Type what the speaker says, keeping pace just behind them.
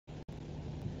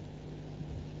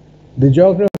The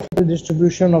geographical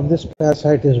distribution of this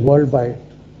parasite is worldwide,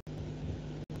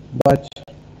 but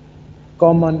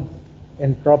common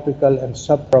in tropical and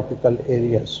subtropical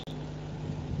areas.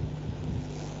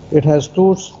 It has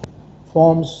two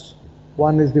forms.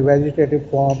 One is the vegetative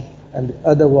form and the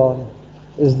other one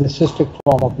is the cystic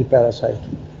form of the parasite.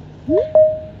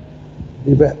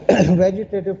 The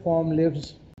vegetative form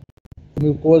lives in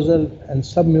mucosal and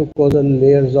submucosal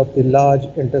layers of the large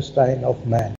intestine of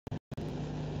man,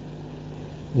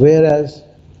 whereas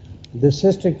the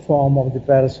cystic form of the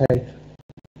parasite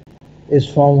is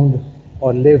found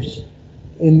or lives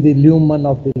in the lumen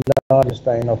of the large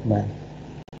intestine of man.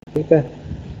 ठीक है,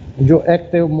 जो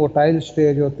active motile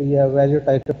stage होती है,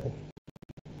 vegetative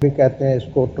भी कहते हैं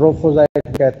इसको, ट्रोफोजाइट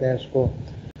भी कहते हैं इसको,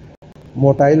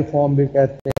 मोटाइल फॉर्म भी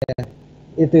कहते हैं.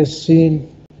 It is seen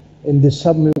in the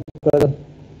submucosal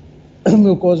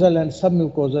and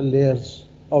submucosal layers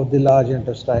of the large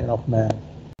intestine of man,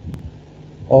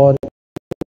 or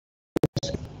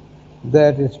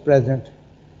that is present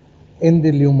in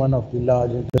the lumen of the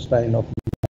large intestine of man.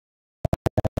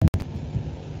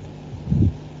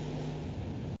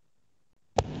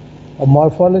 A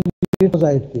morphology of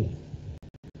parasite.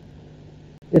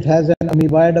 It has an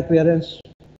amoeboid appearance,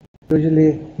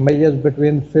 usually measures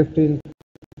between 15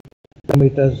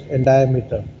 meters in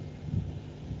diameter.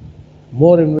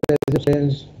 More invasive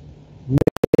strains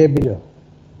may be here.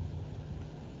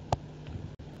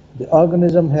 The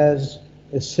organism has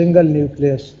a single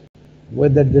nucleus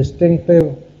with a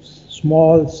distinctive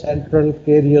small central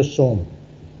karyosome.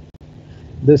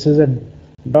 This is a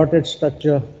dotted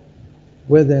structure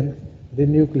within the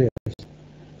nucleus.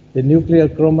 The nuclear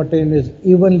chromatin is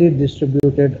evenly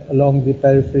distributed along the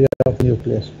periphery of the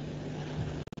nucleus.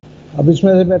 अब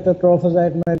इसमें से बेहतर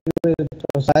ट्रोफोजाइट में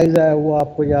जो size है वो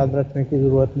आपको याद रखने की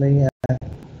ज़रूरत नहीं है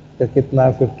कि कितना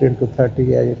 15 to 30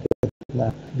 है या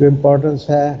कितना. जो इम्पोर्टेंस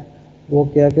है वो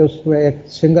क्या है कि उसमें एक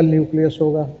सिंगल न्यूक्लियस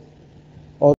होगा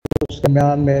और उसके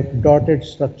दरमियान में एक डॉटेड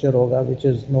स्ट्रक्चर होगा which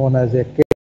is known as a.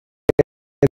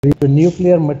 जो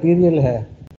न्यूक्लियर मटेरियल है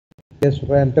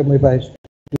एंटामोeba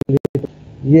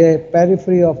ये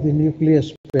पेरिफेरी ऑफ द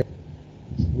न्यूक्लियस पे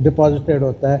डिपॉजिटेड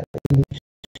होता है इन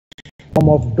form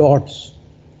of dots.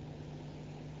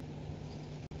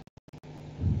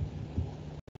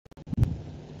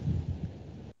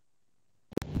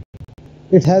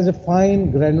 It has a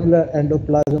fine granular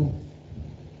endoplasm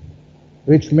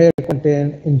which may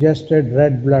contain ingested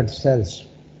red blood cells.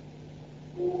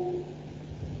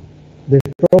 The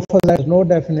trophozoite has no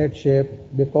definite shape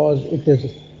because it is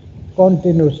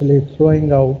continuously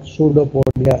throwing out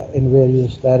pseudopodia in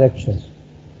various directions.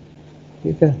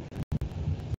 ठीक है,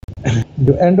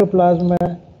 जो endoplasm है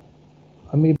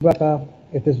amoeba का,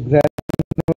 it is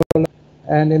granular,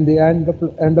 and in the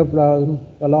endoplasm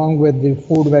along with the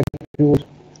food vacuoles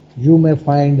you may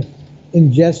find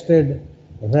ingested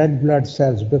red blood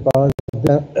cells because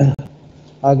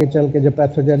आगे चल के जब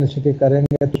pathogenicity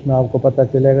करेंगे तो उसमें आपको पता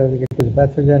चलेगा कि it is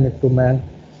pathogenic to man,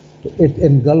 तो it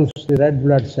engulfs the red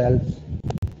blood cells.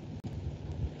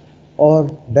 और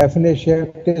डेफिनेशन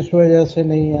किस वजह से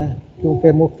नहीं है,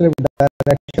 क्योंकि मुख्तलिफ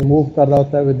डायरेक्शन मूव कर रहा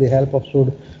होता है with the help of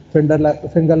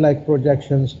finger like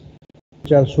projections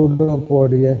which are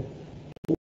pseudopodia.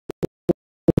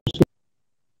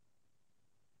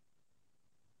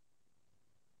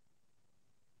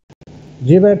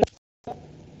 जी बेटा,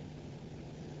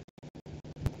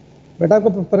 बेटा को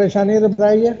परेशानी तो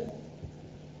बताइए.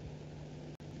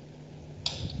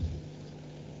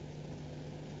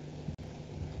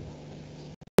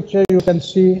 You can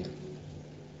see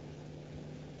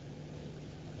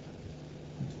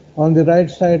on the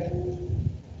right side,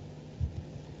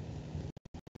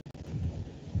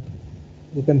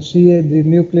 you can see the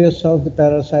nucleus of the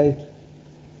parasite,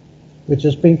 which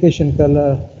is pinkish in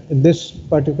color in this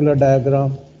particular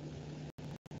diagram,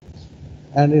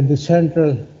 and in the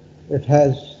central it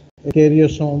has a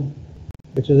karyosome,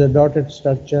 which is a dotted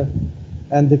structure,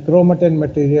 and the chromatin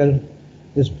material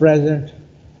is present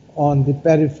on the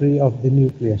periphery of the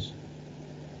nucleus.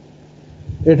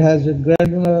 It has a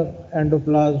granular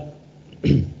endoplasm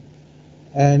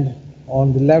and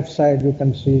on the left side you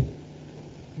can see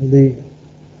the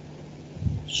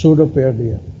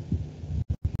pseudopodia.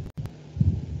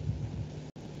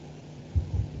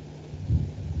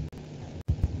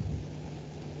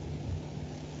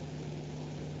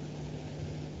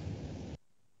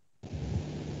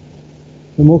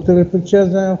 The मुख्तलिफ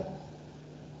pictures हैं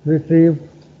retrieved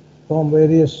from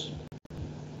various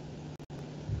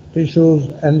tissues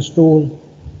and stool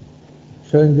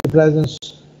showing the presence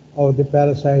of the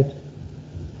parasite.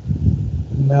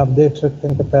 में आप देख सकते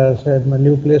हैं कि parasite में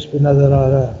nucleus भी नजर आ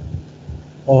रहा है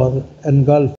और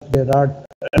एनगल्फ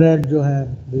रेड जो हैं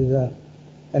these are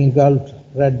engulfed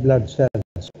red blood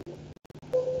cells.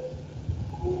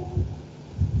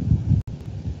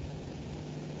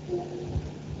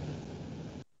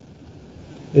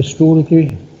 इस stool की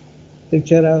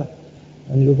picture है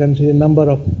and you can see a number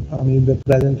of amoeba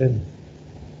present in.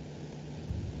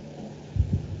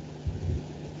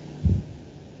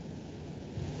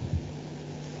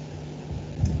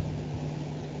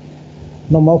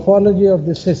 Now, morphology of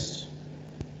the cysts.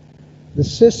 The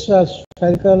cysts are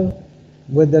spherical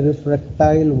with a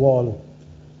refractile wall.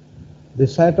 The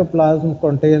cytoplasm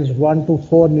contains 1 to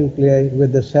 4 nuclei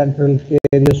with the central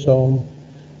karyosome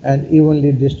and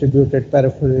evenly distributed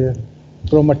peripheral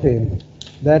chromatin.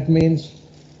 That means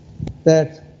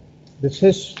that the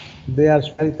cysts, they are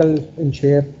spherical in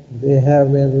shape, they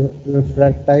have a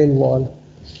refractile wall.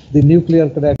 The nuclear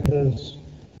characters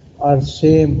are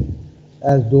same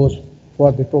as those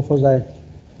for the trophozoite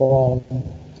form.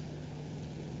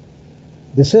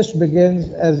 The cyst begins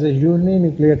as a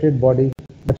uninucleated body,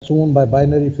 but soon by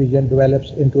binary fission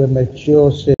develops into a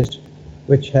mature cyst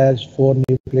which has 4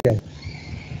 nuclei.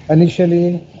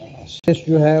 Initially, cyst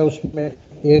जो है उसमें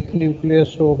एक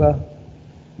nucleus होगा,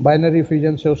 binary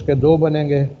fission से उसके 2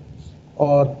 बनेंगे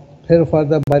और फिर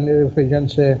फर्दर बाइनरी फिजन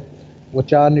से वो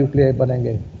 4 न्यूक्लियाई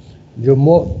बनेंगे.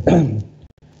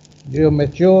 जो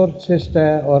मैच्योर सिस्ट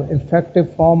है और infective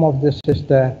form of this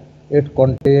cyst है, it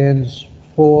contains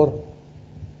 4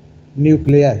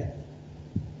 nuclei.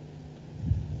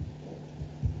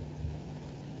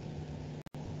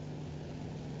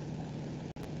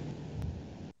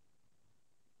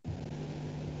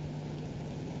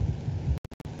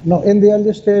 Now, in the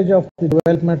early stage of the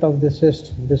development of the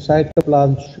cyst, the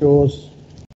cytoplasm shows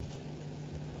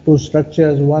 2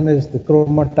 structures. One is the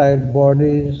chromatide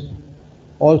bodies,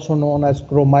 also known as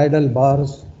chromidal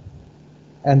bars,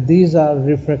 and these are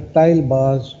refractile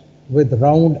bars with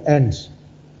round ends,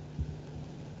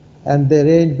 and they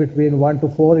range between 1 to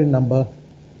 4 in number,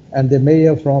 and they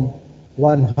measure from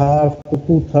 1/2 to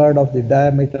 2/3 of the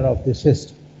diameter of the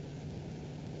cyst.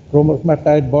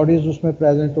 Chromatide bodies उसमें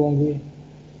present होंगी,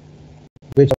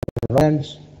 which are round ends,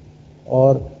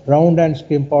 और round ends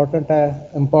की importance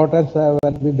है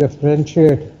when we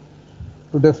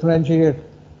differentiate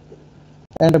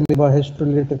Entamoeba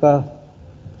Histolytica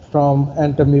from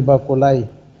Entamoeba coli.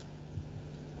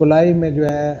 Coli में जो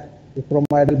है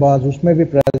क्रोमाइडल bars उसमें भी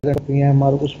प्रेजेंट होती हैं,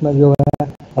 हमारे उसमें जो है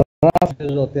रफ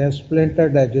एजेस होते हैं,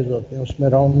 स्प्लिंटर्ड एजेस होते हैं, उसमें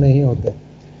राउंड नहीं होते.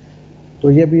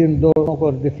 तो ये भी इन दोनों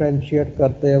को डिफरेंशिएट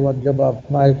करते हैं और जब आप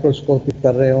माइक्रोस्कोपी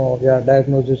कर रहे हो या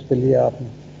डायग्नोसिस के लिए आप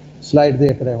स्लाइड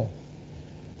देख रहे हो.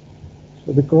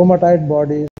 So the chromatide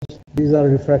bodies, these are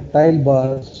refractile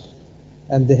bars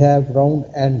and they have round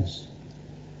ends,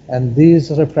 and these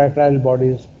refractile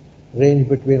bodies range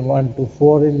between 1 to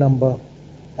 4 in number,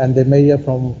 and they measure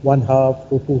from 1/2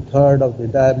 to 2/3 of the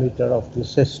diameter of the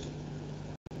cyst.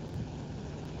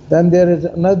 Then there is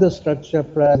another structure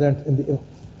present in the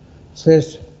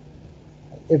cyst.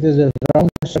 It is a round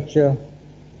structure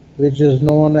which is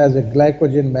known as a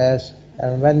glycogen mass,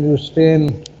 and when you stain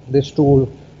the stool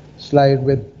slide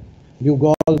with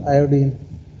Ugol iodine,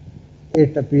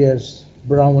 it appears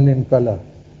brown in color.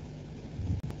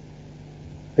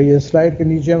 तो ये slide के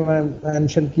नीचे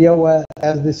mention किया हुआ है,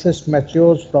 as the cyst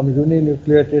matures from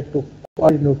uninucleated to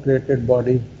polynucleated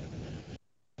body,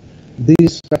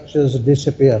 these structures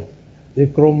disappear. The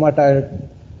chromatide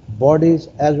bodies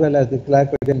as well as the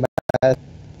glycogen mass,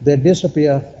 they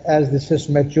disappear as the cyst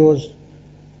matures.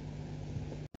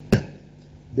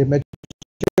 The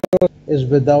mature is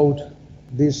without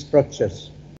these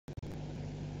structures.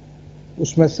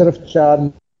 उसमें सिर्फ 4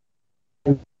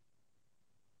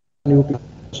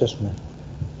 nucleus में.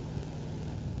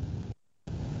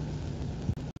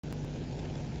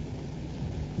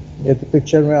 ये तो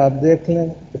picture में आप देख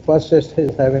लें. The first cyst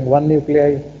is having 1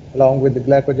 nuclei along with the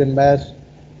glycogen mass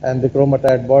and the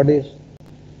chromatide bodies,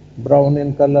 brown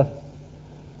in color.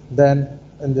 Then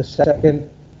in the second,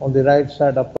 on the right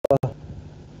side upper,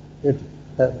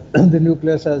 the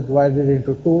nucleus has divided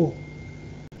into 2,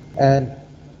 and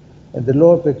in the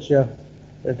lower picture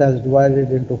it has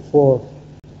divided into 4.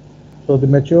 So the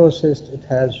mature cyst, it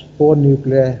has 4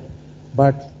 nuclei,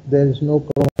 but there is no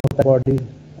chromatide body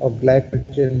or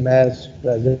glycogen mass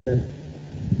present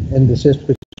in the cyst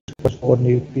which has 4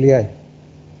 nuclei.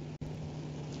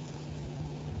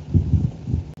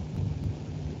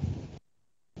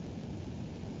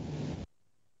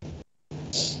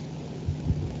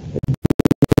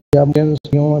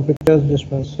 Pictures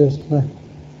जिसमें cyst में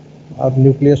आप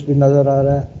nucleus भी नजर आ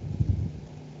रहा है.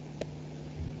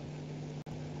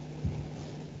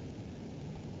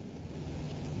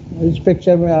 इस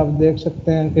picture में आप देख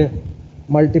सकते हैं कि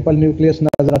मल्टीपल न्यूक्लियस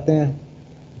नजर आते हैं,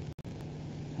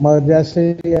 मगर जैसे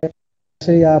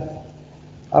ही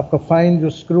आपका फाइन जो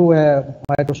स्क्रू है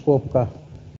माइक्रोस्कोप का,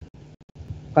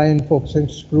 फाइन फोकसिंग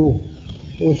स्क्रू,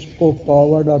 उसको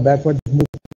फॉरवर्ड और बैकवर्ड मूव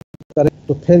करें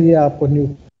तो फिर ये आपको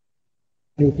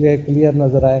न्यूक्लियर क्लियर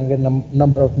नजर आएंगे,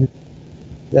 नंबर ऑफ,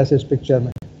 जैसे इस पिक्चर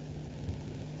में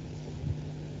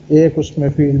एक उसमें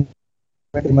फील्ड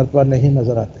में मरतबा नहीं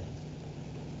नजर आते।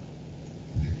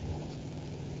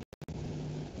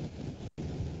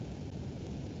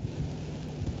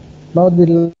 Now the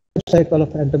life cycle of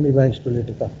Entamoeba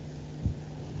histolytica.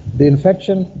 The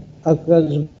infection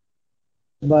occurs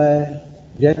by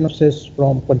genosis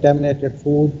from contaminated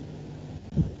food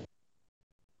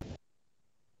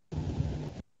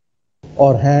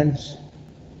or hands.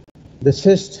 The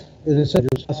cyst is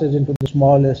passes into the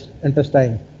smallest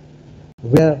intestine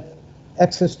where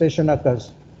excistation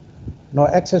occurs. Now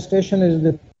excistation is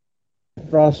the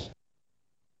process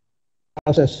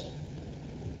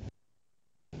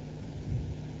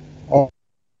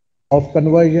of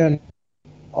conversion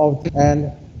of,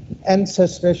 and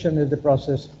encystation is the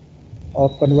process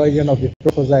of conversion of the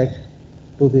trophocyte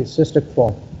to the cystic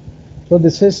form. So the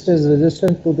cyst is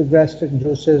resistant to the gastric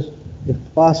juices. It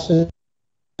passes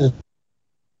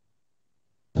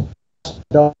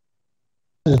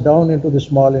down into the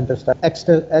small intestine.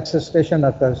 Excistation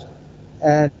occurs,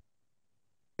 and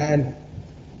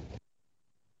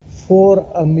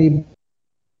 4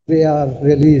 amoeba are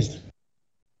released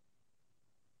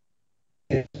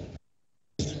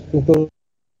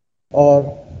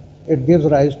or it gives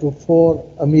rise to 4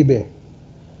 amoebae.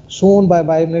 Soon by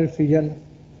binary fission,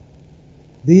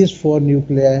 these 4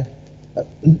 nuclei,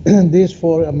 these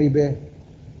 4 amoebae,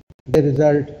 they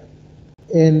result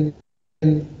in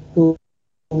 2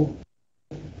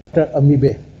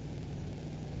 amoebae.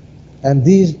 And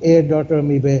these 8 daughter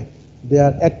amoebae, they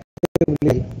are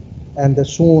actively and they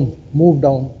soon move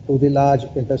down to the large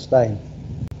intestine.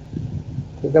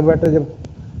 ठीक है बेटा, जब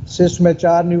cyst में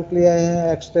 4 nuclei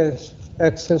हैं,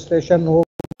 एक्सेस्टेशन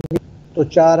होगी तो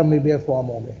 4 अमीबे form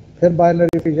होंगे, फिर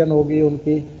बाइनरी फिजन होगी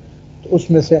उनकी, तो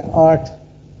उसमें से 8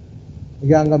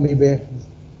 यंग अमीबे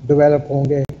डेवलप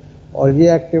होंगे और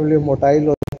ये एक्टिवली मोटाइल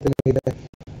होते हैं,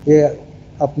 ये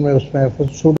अपने उसमें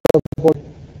सूडो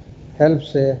हेल्प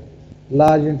से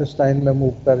लार्ज इंटेस्टाइन में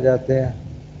मूव कर जाते हैं,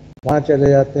 वहाँ चले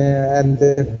जाते हैं and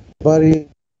they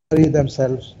bury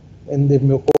themselves in the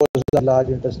mucosa large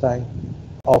intestine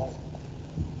of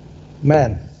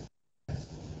man.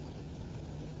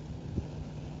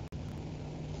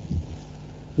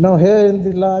 Now here in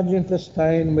the large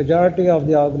intestine, majority of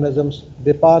the organisms,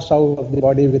 they pass out of the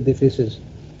body with the feces,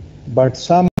 but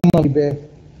some amoeba,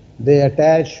 they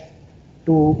attach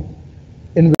to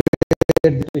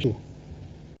invade tissue,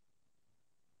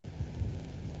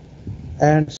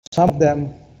 and some of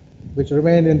them which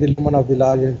remain in the lumen of the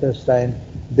large intestine,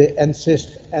 they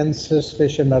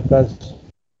encystation occurs,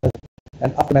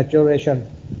 and after maturation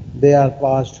they are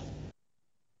passed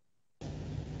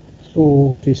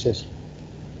through feces,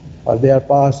 or they are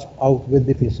passed out with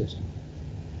the feces.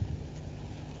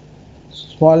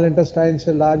 Small intestine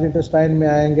से large intestine में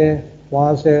आएंगे,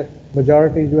 वहाँ से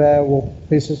majority जो है वो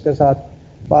faeces के साथ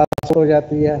पास हो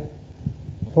जाती है,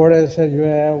 थोड़े से जो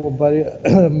है वो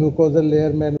म्यूकोजल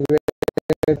लेयर में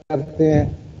करते हैं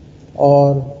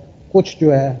और कुछ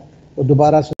जो है वो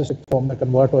दोबारा से सिस्टिक फॉर्म में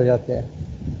कन्वर्ट हो जाते हैं.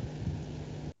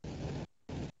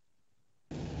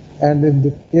 And in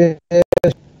the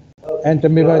case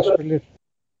Entamoeba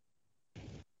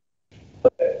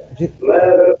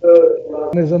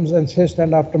organisms insist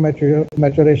and after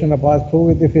maturation are passed through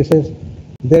with the feces.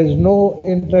 There is no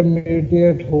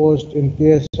intermediate host in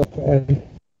case of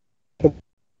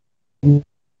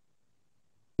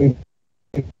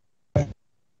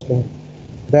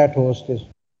that host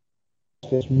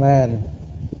is man.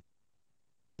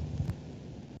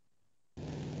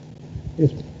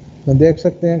 इसमें देख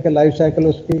सकते हैं कि life cycle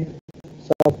उसकी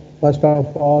सब, first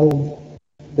of all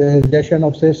the digestion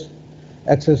of cyst,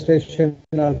 excistation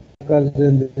occurs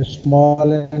in the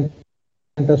small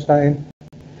intestine,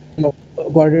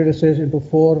 divided into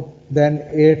 4, then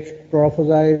 8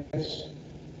 trophocytes,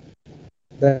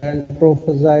 then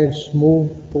trophocytes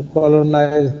move to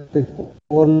colonize the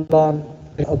colon,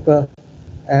 occur,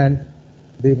 and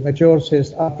the mature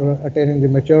cysts, after attaining the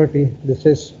maturity, the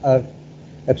cysts are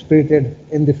excreted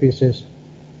in the feces,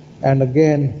 and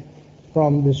again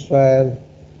from the soil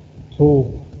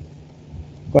through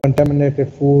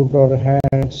contaminated food or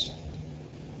hands,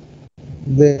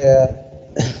 they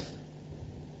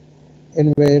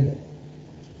invade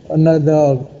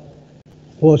another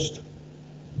host.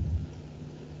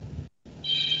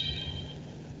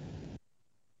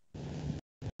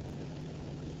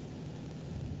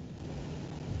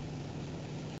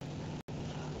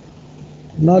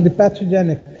 Now the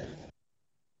pathogenic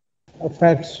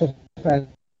effects of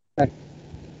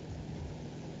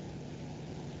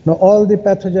now all the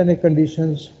pathogenic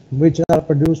conditions which are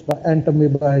produced by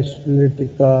Entamoeba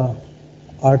histolytica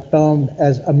are termed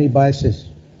as amoebiasis.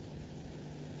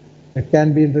 It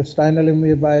can be intestinal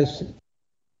amoebiasis,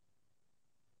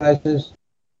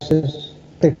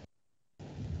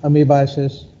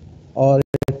 amoebiasis or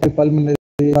pulmonary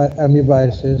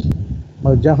amoebiasis.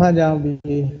 और जहाँ जहाँ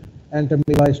भी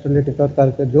Entamoeba histolytica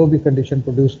करके जो भी condition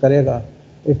produce करेगा,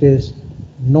 it is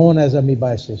known as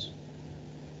amoebiasis.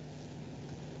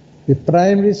 The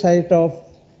primary site of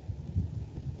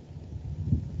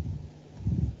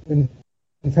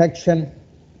infection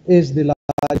is the large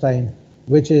intestine,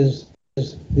 which is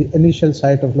the initial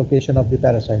site of location of the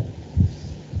parasite.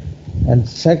 And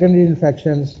secondary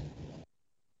infections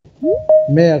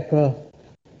may occur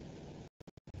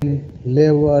in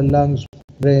liver, lungs,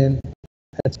 brain,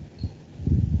 etc.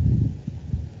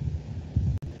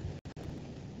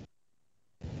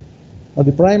 Now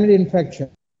the primary infection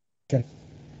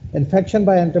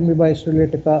by Entamoeba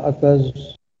histolytica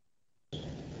occurs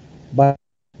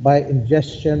by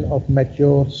ingestion of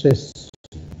mature cysts.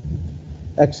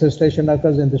 Excitation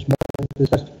occurs in the small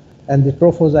intestine and the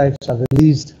trophozoites are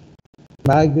released,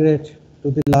 migrate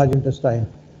to the large intestine.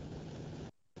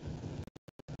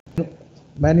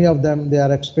 Many of them, they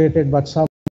are excreted, but some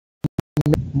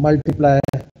multiply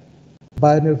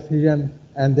by diffusion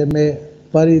and they may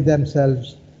bury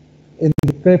themselves in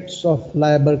the crypts of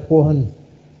Liber-Cohen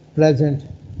present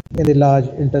in the large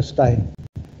intestine.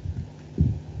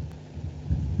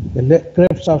 The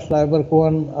crypts of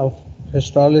Liber-Cohen of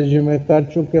histology में कर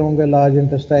चुके होंगे, large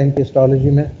intestine की histology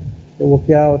में, तो वो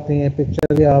क्या होती हैं,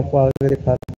 पिक्चर भी आपको आगे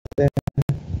दिखाते हैं.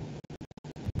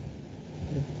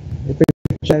 ये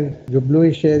पिक्चर जो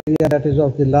bluish area that is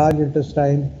of the large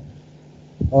intestine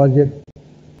और जो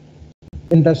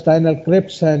इंटेस्टाइनल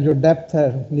क्रिप्स हैं, जो डेप्थ है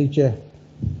नीचे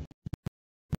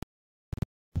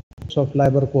ऑफ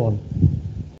लाइबर-कोहेन.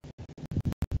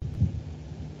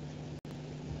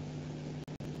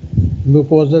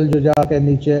 म्यूकोजल जो जाके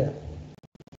नीचे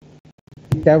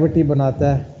cavity बनाता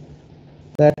है,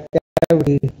 that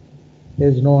cavity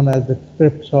is known as the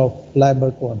crypts of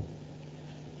Liber-Cohen.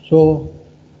 So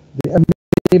the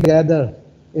amoeba gather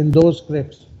in those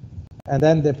crypts and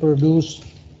then they produce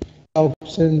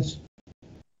toxins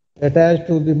attached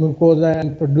to the mucosa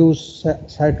and produce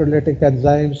cytolytic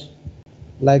enzymes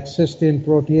like cysteine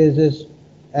proteases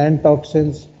and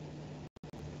toxins.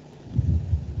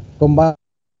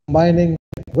 Combining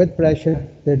with pressure,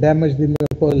 they damage the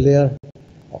mucosal layer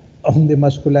of the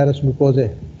muscularis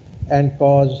mucosae and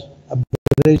cause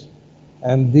abrasions,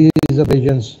 and these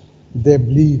abrasions they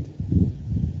bleed.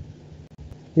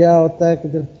 क्या होता है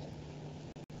कि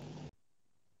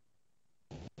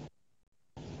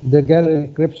they get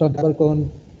in crypts of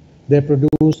Liber-Cohen, they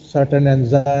produce certain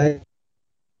enzymes,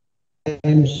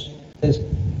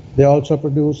 they also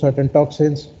produce certain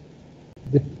toxins.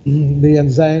 The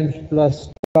enzymes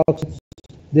plus toxins,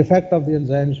 the effect of the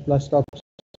enzymes plus toxins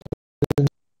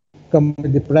come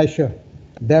with the pressure,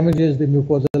 damages the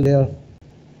mucosal layer,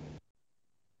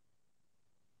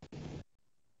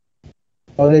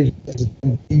 or it is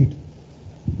bleed.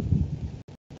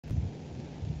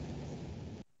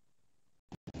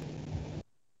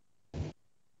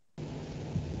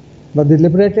 But the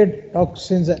liberated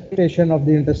toxins irritation of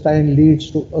the intestine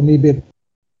leads to amoebic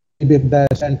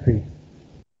dysentery.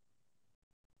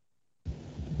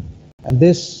 And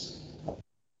this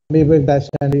amoebic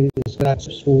dysentery is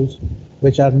stools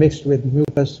which are mixed with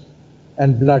mucus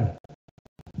and blood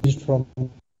from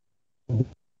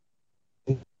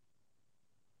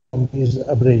these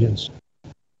abrasions.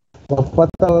 So,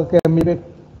 पता होगा कि amoebic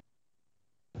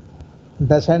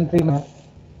dysentery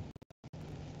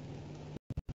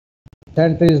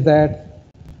is that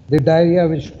the diarrhea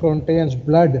which contains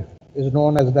blood is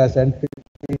known as dysentery,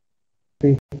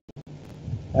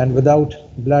 and without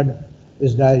blood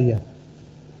is diarrhea.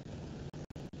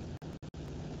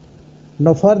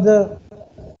 Now further,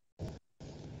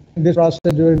 in this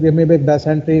process during the amoebic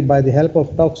dysentery, by the help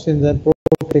of toxins and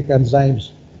proteolytic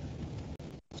enzymes,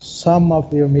 some of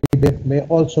the amoeba may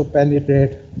also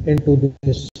penetrate into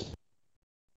this,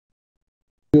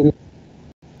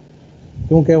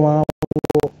 क्योंकि वहाँ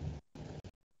वो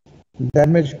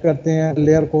damage करते हैं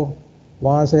layer को,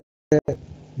 वहाँ से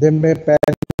they may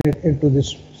penetrate into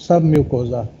this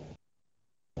submucosa,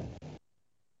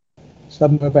 सब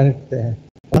में penetrate हैं.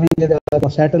 वहाँ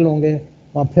सेटल होंगे,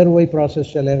 वहाँ फिर वही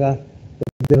प्रोसेस चलेगा.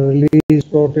 They release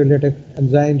proteolytic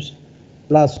enzymes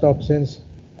plus toxins,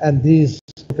 and these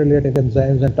proteolytic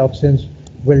enzymes and toxins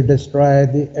will destroy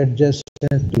the adjacent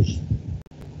tissues.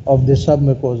 of the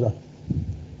submucosa.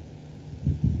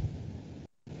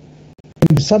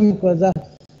 In the submucosa,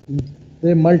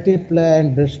 they multiply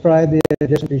and destroy the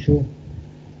adjacent tissue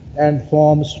and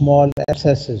form small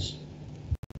abscesses.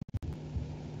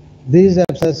 These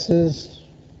abscesses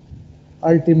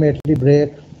ultimately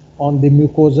break on the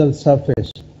mucosal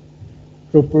surface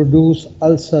to produce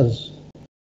ulcers,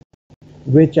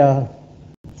 which are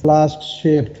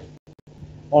flask-shaped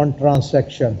on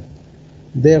transection.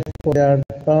 Therefore, they are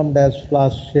termed as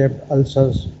flask-shaped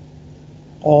ulcers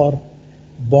or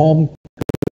bomb.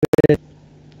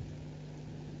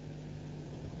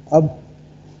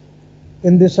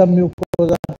 In the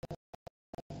submucosa,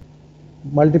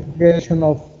 multiplication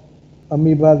of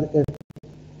amoeba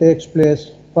takes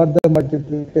place. Further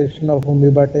multiplication of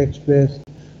amoeba takes place.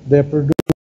 They produce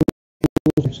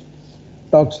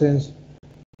toxins,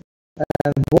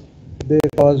 and they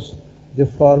cause the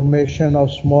formation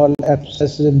of small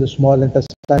abscesses in the small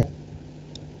intestine.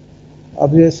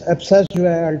 अब ये abscess जो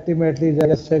है ultimately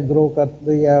जैसे grow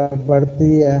करती है,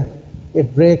 बढ़ती है,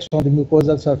 it breaks on the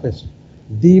mucosal surface.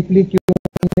 Deeply क्यों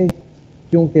नहीं?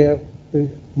 क्योंकि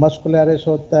muscularis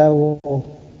होता है, वो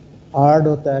hard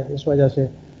होता है, इस वजह से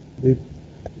the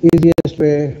easiest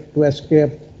way to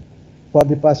escape for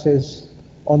the passage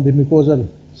on the mucosal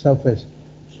surface.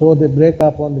 So they break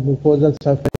up on the mucosal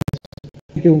surface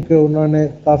क्योंकि उन्होंने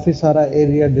काफी सारा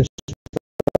area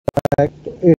destroy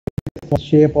in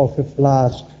shape of a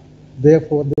flask.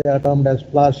 Therefore, they are termed as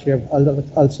flask-shaped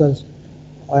ulcers,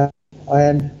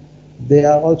 and they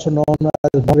are also known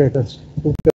as moderators.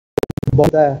 क्योंकि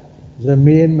बहुत है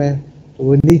जमीन में तो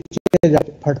वो नीचे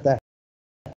जाके फटता है,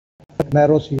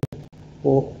 नैरो सी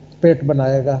वो पेट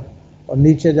बनाएगा और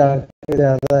नीचे जाके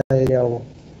ज़्यादा एरिया वो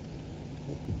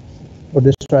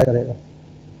डिस्ट्रॉय करेगा.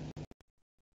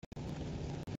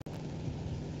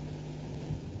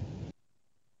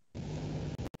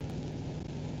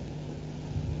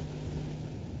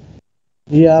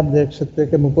 ये आप देख सकते हैं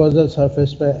कि मुकोजल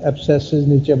सरफेस पे एब्सेसेस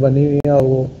नीचे बनी हुई हैं और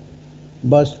वो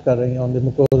बस्ट कर रही हैं on the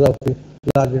मुकोजा of the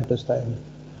large intestine,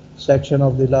 section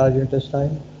of the large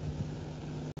intestine,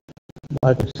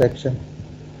 micro section,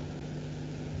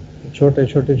 छोटी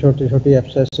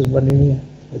एब्सेसेस बनी हुई हैं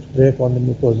which break on the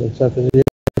mucosal surface. ये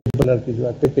कलर की जो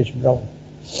है pinkish brown.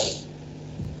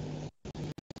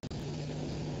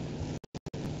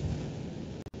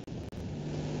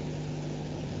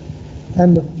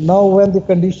 And now when the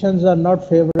conditions are not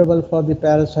favorable for the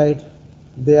parasite,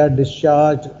 they are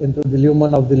discharged into the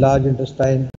lumen of the large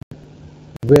intestine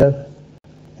where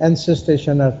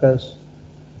encystation occurs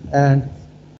and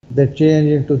they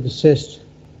change into the cyst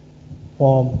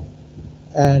form,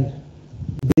 and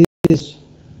these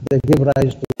they give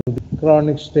rise to the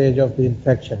chronic stage of the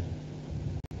infection,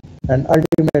 and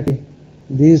ultimately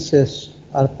these cysts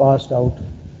are passed out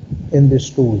in the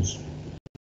stools.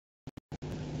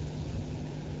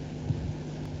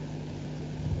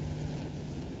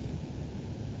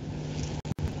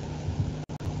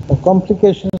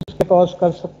 Complications के cause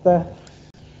कर सकता है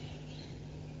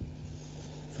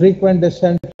frequent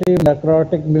dysentery,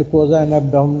 necrotic mucosa and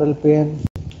abdominal pain,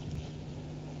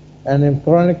 and in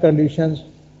chronic conditions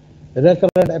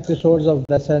recurrent episodes of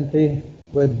dysentery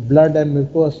with blood and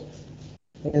mucus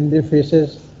in the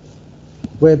feces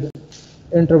with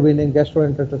intervening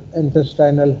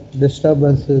gastrointestinal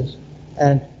disturbances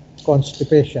and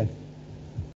constipation.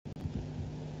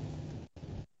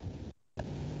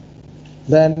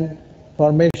 Then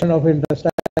formation of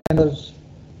intestines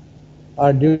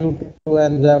are due to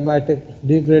enzymatic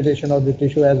degradation of the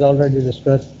tissue, as already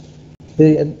discussed.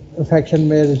 The infection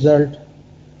may result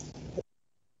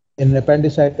in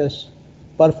appendicitis,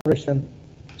 perforation,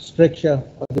 stricture,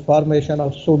 or the formation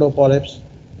of pseudopolyps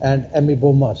and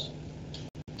amoebomas.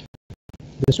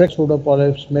 The strict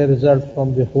pseudopolyps may result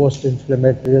from the host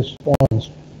inflammatory response.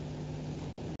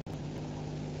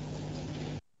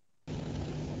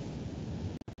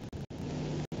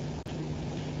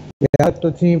 We have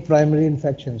to see primary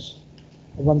infections.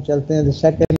 अब हम चलते हैं the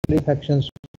secondary infections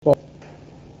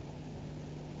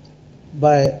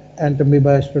by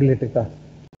Entamoeba histolytica.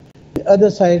 The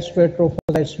other sites where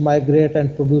trophocytes migrate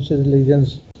and produces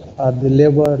lesions are the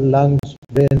liver, lungs,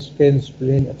 brain, skin,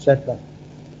 spleen, etc.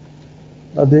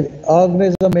 Now the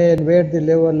organism may invade the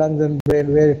liver, lungs, and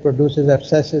brain where it produces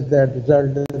abscesses that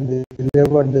result in the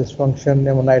liver dysfunction,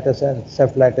 pneumonitis,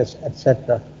 encephalitis,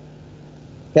 etc.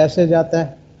 कैसे जाता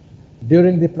है?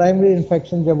 During the primary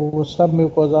infection, जब वो सब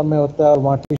mucosa में होता है और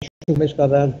वहाँ टिश्यू मिक्स कर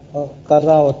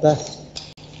रहा होता है,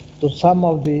 तो some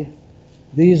of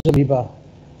these amoeba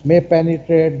may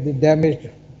penetrate the damaged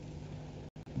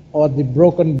or the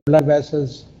broken blood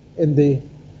vessels in the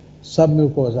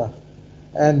submucosa,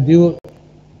 and due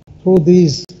through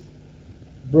these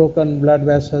broken blood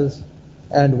vessels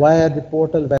and via the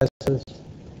portal vessels,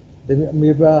 the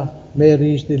amoeba may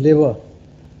reach the liver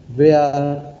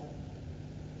where,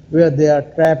 where they are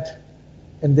trapped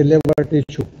in the liver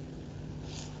tissue.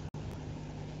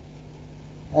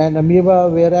 And amoeba,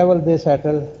 wherever they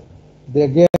settle, they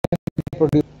again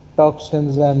produce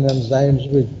toxins and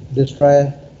enzymes which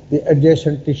destroy the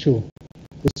adjacent tissue.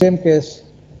 The same case,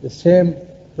 the same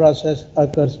process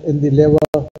occurs in the liver.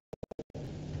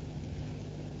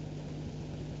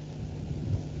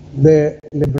 They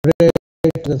liberate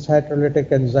the cytolytic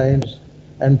enzymes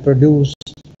and produce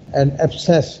an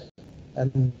abscess,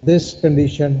 and this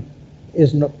condition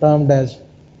is termed as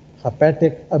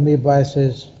hepatic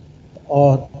amoebiasis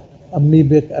or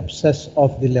amoebic abscess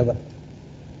of the liver.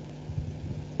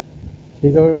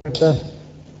 ठीक है बेटा,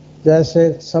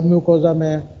 जैसे सब mucosa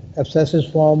में abscesses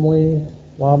form हुई,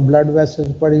 वहाँ blood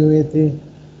vessels पड़ी हुई थी,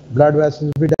 ब्लड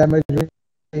वेसल्स भी डैमेज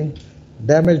हुई,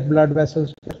 डैमेज ब्लड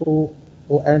वेसल्स के थ्रू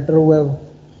वो एंटर हुए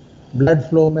ब्लड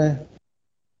फ्लो में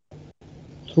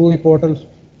थ्रू पोर्टल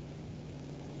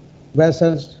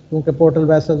वेसल्स, क्योंकि पोर्टल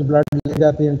वेसल्स ब्लड ले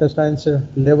जाती है इंटेस्टाइन से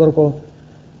लिवर को,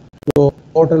 तो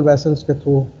पोर्टल वेसल्स के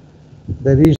through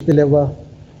they reach the liver,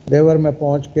 liver में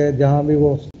पहुंच के जहाँ भी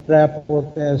वो ट्रैप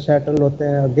होते हैं, सेटल होते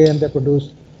हैं, again they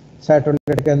produce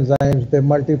cytolytic enzymes, they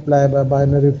multiply by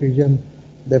binary fission,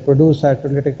 they produce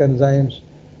cytolytic enzymes,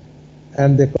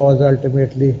 and they cause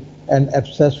ultimately an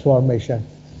abscess formation.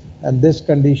 And this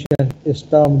condition is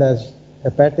termed as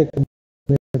hepatic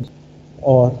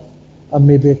or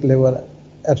amoebic liver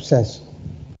abscess.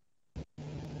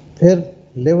 फिर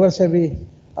liver से भी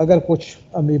अगर कुछ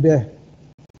अमीबे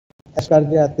कर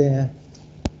जाते हैं,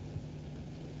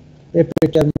 ये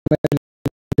picture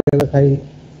में दिखाई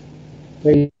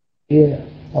गई है,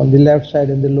 on the left side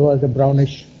in the lower the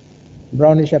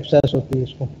brownish abscess होती है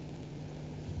इसको.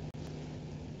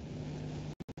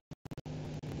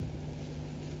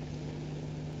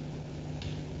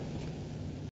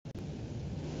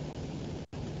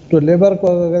 तो लिवर को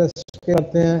अगर स्कैन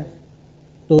करते हैं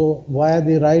तो via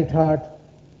the right heart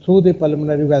through the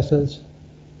pulmonary vessels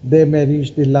they may reach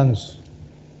the lungs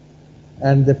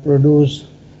and they produce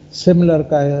similar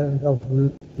kind of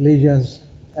lesions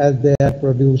as they are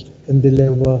produced in the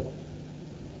liver.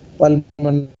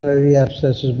 Pulmonary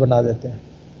abscesses बना देते हैं.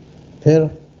 फिर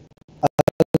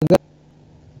अगर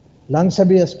लंग से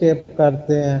भी escape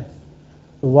करते हैं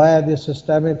तो via the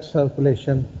systemic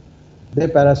circulation the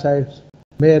parasites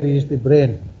may reach the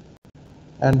brain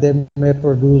and they may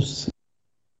produce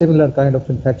similar kind of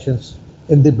infections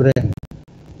in the brain.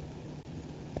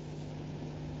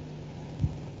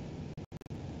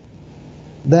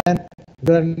 Then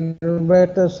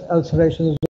granulomatous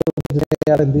ulcerations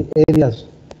are in the areas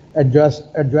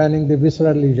adjoining the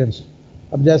visceral lesions.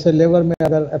 अब जैसे liver में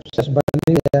अगर abscess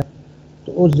बनी है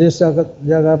तो उस जिस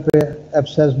जगह पे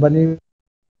एब्सेस बनी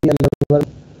है लिवर,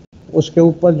 उसके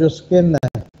ऊपर जो स्किन है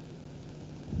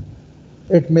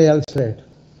it may ulcerate.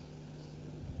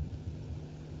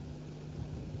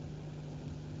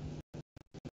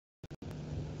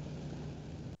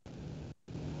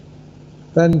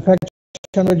 The infection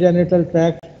of genital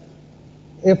tract,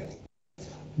 if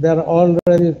there are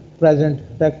already present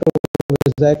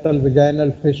rectovesical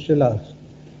vaginal fistulas,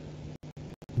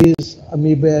 these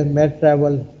amoebae may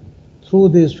travel through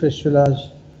these fistulas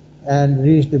and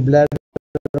reach the bladder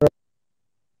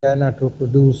vagina to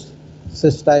produce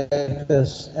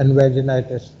cystitis and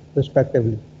vaginitis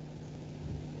respectively.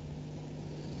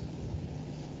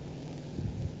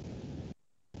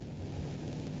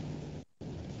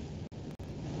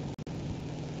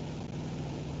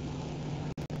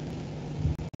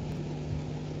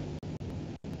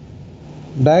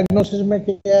 Diagnosis में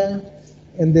क्या है?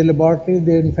 In the laboratory,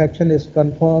 the infection is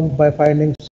confirmed by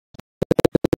finding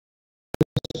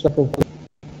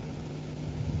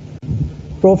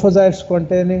trophocytes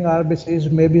containing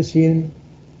RBCs may be seen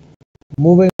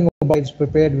moving bites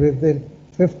prepared within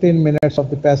 15 minutes of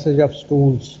the passage of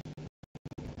stools,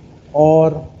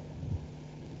 or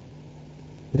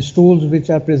the stools which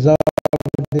are preserved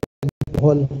in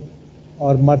alcohol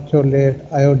or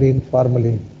mertiolate iodine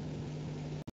formalin.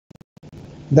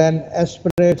 Then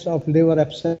aspirates of liver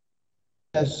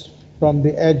abscess from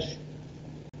the edge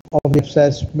of the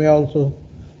abscess may also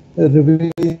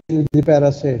reveal the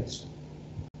parasites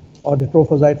or the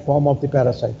trophocyte form of the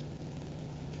parasite.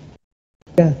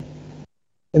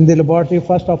 In the laboratory,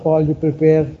 first of all, you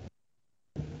prepare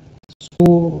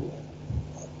stool,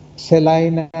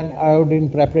 saline and iodine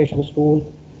preparation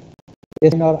stool.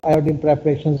 Saline or iodine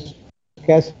preparations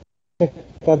कैसे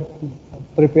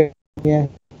prepare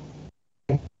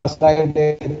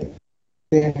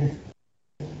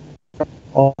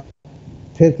और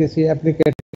फिर किसी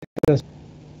applicator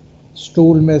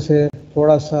stool में से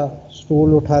थोड़ा सा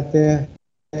stool उठाते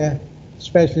हैं,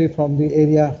 especially from the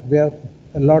area where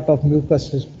a lot of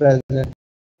mucus is present.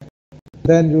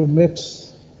 Then you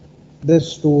mix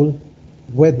this stool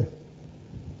with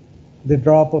the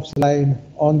drop of saline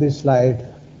on the slide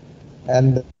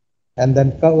and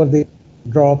then cover the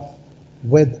drop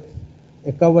with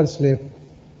a cover slip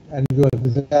and you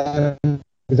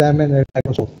examine it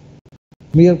like so.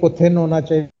 Smear को thin होना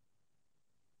चाहिए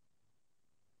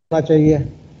ताकि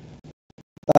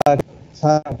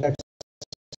सारा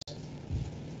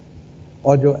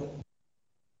और जो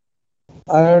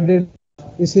iodine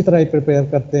इसी तरह ही prepare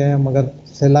करते हैं, मगर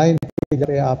सेलाइन की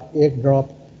जगह आप एक ड्रॉप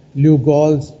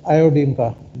ल्यूगॉल्स आयोडीन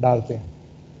का डालते हैं.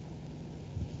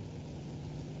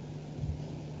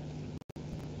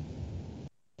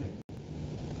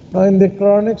 Now, in the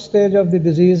chronic stage of the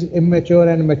disease, immature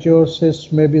and mature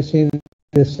cysts may be seen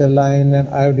with saline and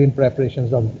iodine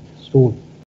preparations of stool.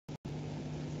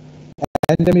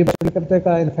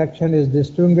 Entamoeba infection is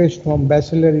distinguished from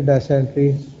bacillary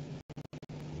dysentery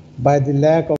by the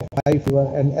lack of high fever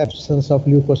and absence of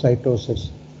leukocytosis.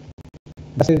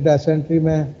 Bacillary dysentery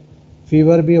में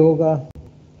fever भी होगा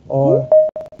और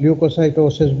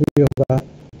leukocytosis भी होगा,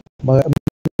 मगर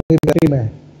में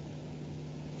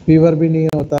fever भी नहीं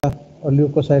होता और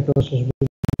ल्यूकोसाइटोसिस भी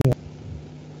नहीं होता.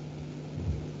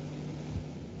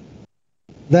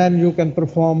 Then you can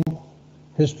perform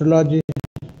histology,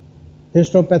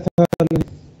 histopathology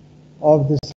of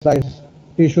the slides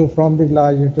tissue from the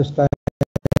large intestine.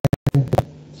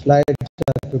 Slides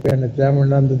are prepared and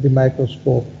examined under the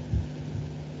microscope,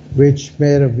 which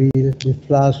may reveal the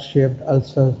flask-shaped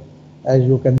ulcer, as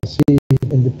you can see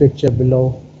in the picture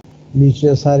below.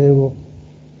 नीचे सारे वो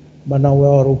बना हुआ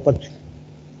और ऊपर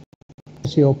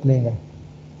सी opening है.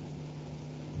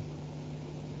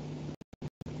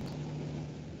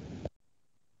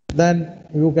 Then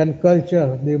you can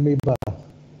culture the amoeba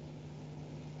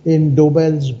in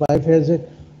Dobell's biphasic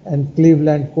and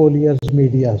Cleveland Collier's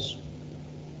medias.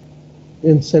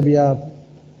 इनसे भी आप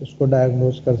इसको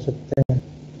डायग्नोज कर सकते हैं,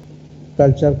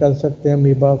 कल्चर कर सकते हैं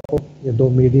अमीबा को. ये दो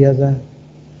मीडियाज हैं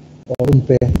और उन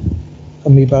पे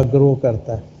अमीबा ग्रो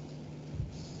करता है.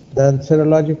 Then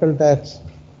serological test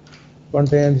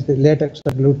contains the latex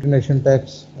agglutination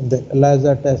test and the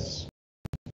ELISA test.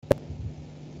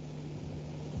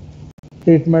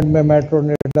 Treatment में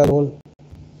metronidazole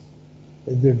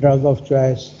is the drug of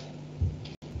choice.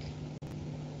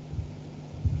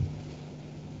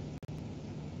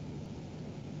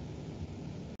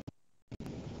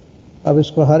 अब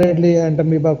इसको हरेडली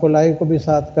एंटामीबा कोलाई को भी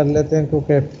साथ कर लेते हैं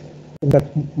क्योंकि इनका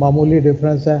मामूली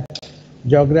डिफरेंस है.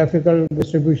 जोग्राफिकल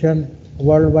डिस्ट्रीब्यूशन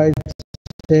वर्ल्ड वाइड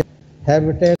से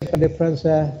हैबिटेट का डिफरेंस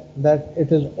है, that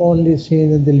it is only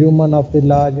seen in the lumen of the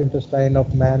large intestine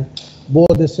of man.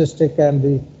 Both the cystic and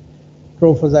the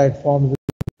ट्रोफोजाइट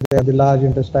forms the large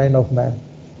intestine of man.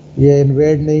 ये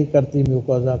invade नहीं करती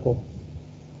mucosa को.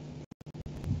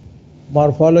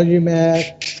 Morphology में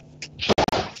है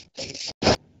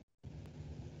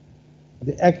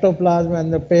the ectoplasm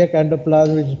and the opaque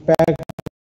endoplasm, which is packed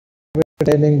with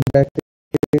containing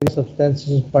bacterial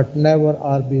substances but never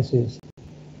RBCs.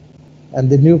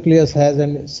 And the nucleus has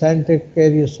an eccentric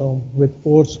karyosome with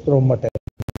coarse chromatin.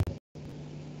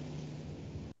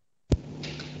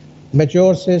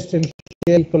 Mature cyst in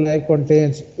K. coli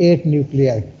contains 8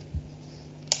 nuclei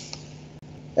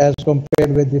as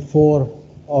compared with the 4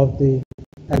 of the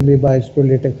Amoeba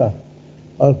histolytica.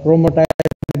 और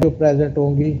chromatid जो present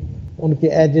होंगी उनके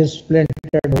edges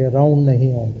स्प्लिंटेड होंगे, round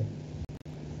नहीं होंगे.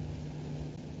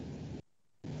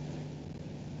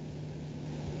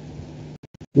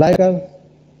 Like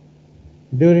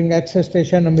during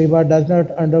excitation, amoeba does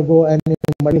not undergo any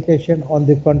multiplication. On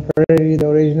the contrary, the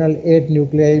original 8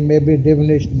 nuclei may be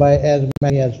diminished by as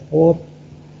many as 4.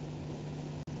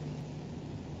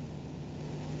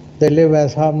 They live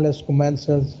as harmless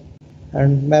commensals,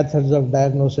 and methods of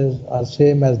diagnosis are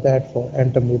same as that for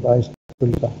Entamoeba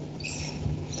histolytica.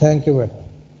 Thank you very much.